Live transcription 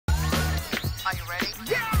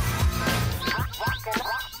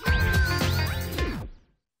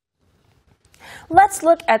let's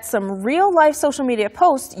look at some real-life social media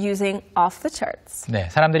posts using off the charts. 네,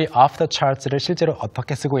 사람들이 off the charts를 실제로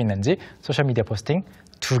어떻게 쓰고 있는지 소셜미디어 포스팅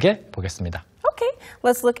 2개 보겠습니다. Okay,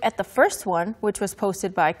 let's look at the first one, which was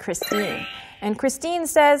posted by Christine. And Christine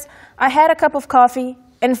says, I had a cup of coffee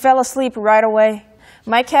and fell asleep right away.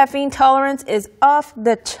 My caffeine tolerance is off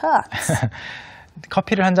the charts.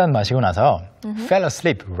 커피를 한 잔 마시고 나서 fell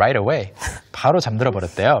asleep right away. 바로 잠들어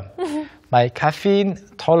버렸대요. My caffeine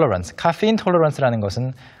tolerance. caffeine tolerance라는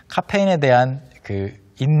것은 카페인에 대한 그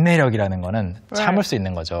인내력이라는 거는 참을 수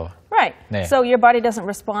있는 거죠. Right. 네. So your body doesn't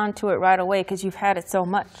respond to it right away because you've had it so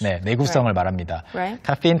much. 네, 내구성을 말합니다. Right.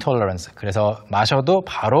 caffeine tolerance. 그래서 마셔도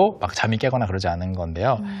바로 막 잠이 깨거나 그러지 않은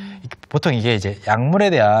건데요. 보통 이게 이제 약물에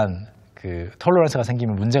대한 그 tolerance가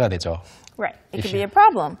생기면 문제가 되죠. Right. It could be a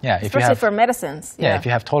problem, especially for medicines. Yeah, if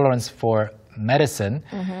you have tolerance for medicine,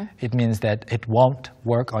 it means that it won't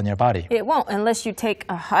work on your body. It won't unless you take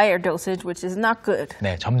a higher dosage, which is not good.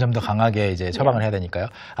 네, 점점 더 강하게 이제 처방을 해야 되니까요.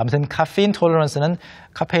 아무튼 caffeine tolerance는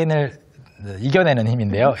카페인을 이겨내는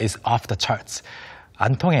힘인데요. is off the charts.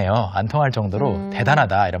 안 통해요. 안 통할 정도로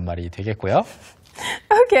대단하다 이런 말이 되겠고요.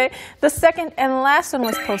 Okay, the second and last one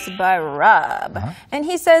was posted by Rob. And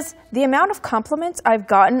he says, the amount of compliments I've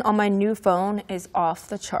gotten on my new phone is off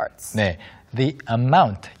the charts. 네, the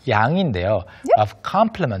amount, 양인데요. of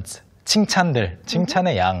compliments, 칭찬들,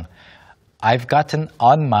 칭찬의 양. I've gotten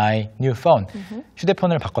on my new phone.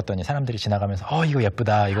 휴대폰을 바꿨더니 사람들이 지나가면서 이거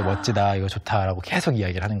예쁘다, 이거 멋지다, 이거 좋다라고 계속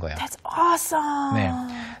이야기를 하는 거예요. That's awesome. 네,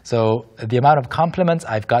 so the amount of compliments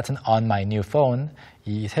I've gotten on my new phone.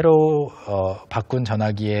 이 새로 바꾼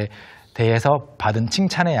전화기에 대해서 받은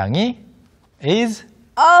칭찬의 양이 is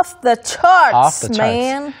off the charts, off the charts.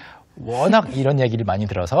 man. 워낙 이런 얘기를 많이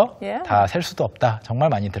들어서 다 셀 수도 없다. 정말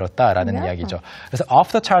많이 들었다라는 이야기죠. 그래서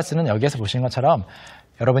off the charts는 여기에서 보시는 것처럼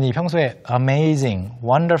여러분이 평소에 amazing,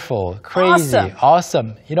 wonderful, crazy,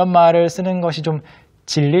 awesome 이런 말을 쓰는 것이 좀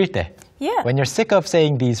질릴 때 when you're sick of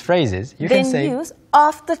saying these phrases, you can say use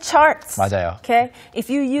off the charts. 맞아요. Okay?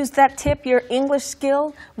 If you use that tip, your English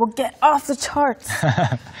skill will get off the charts.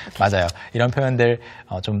 맞아요. 이런 표현들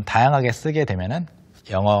좀 다양하게 쓰게 되면은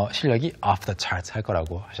영어 실력이 off the charts 할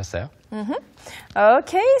거라고 하셨어요.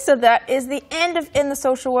 Okay, so that is the end of In the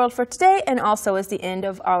Social World for today and also is the end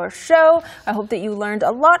of our show. I hope that you learned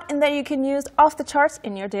a lot and that you can use off the charts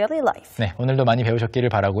in your daily life. 네, 오늘도 많이 배우셨기를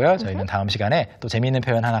바라고요. 저희는 다음 시간에 또 재미있는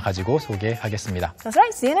표현 하나 가지고 소개하겠습니다. That's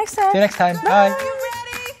right. See you next time. See you next time. Bye.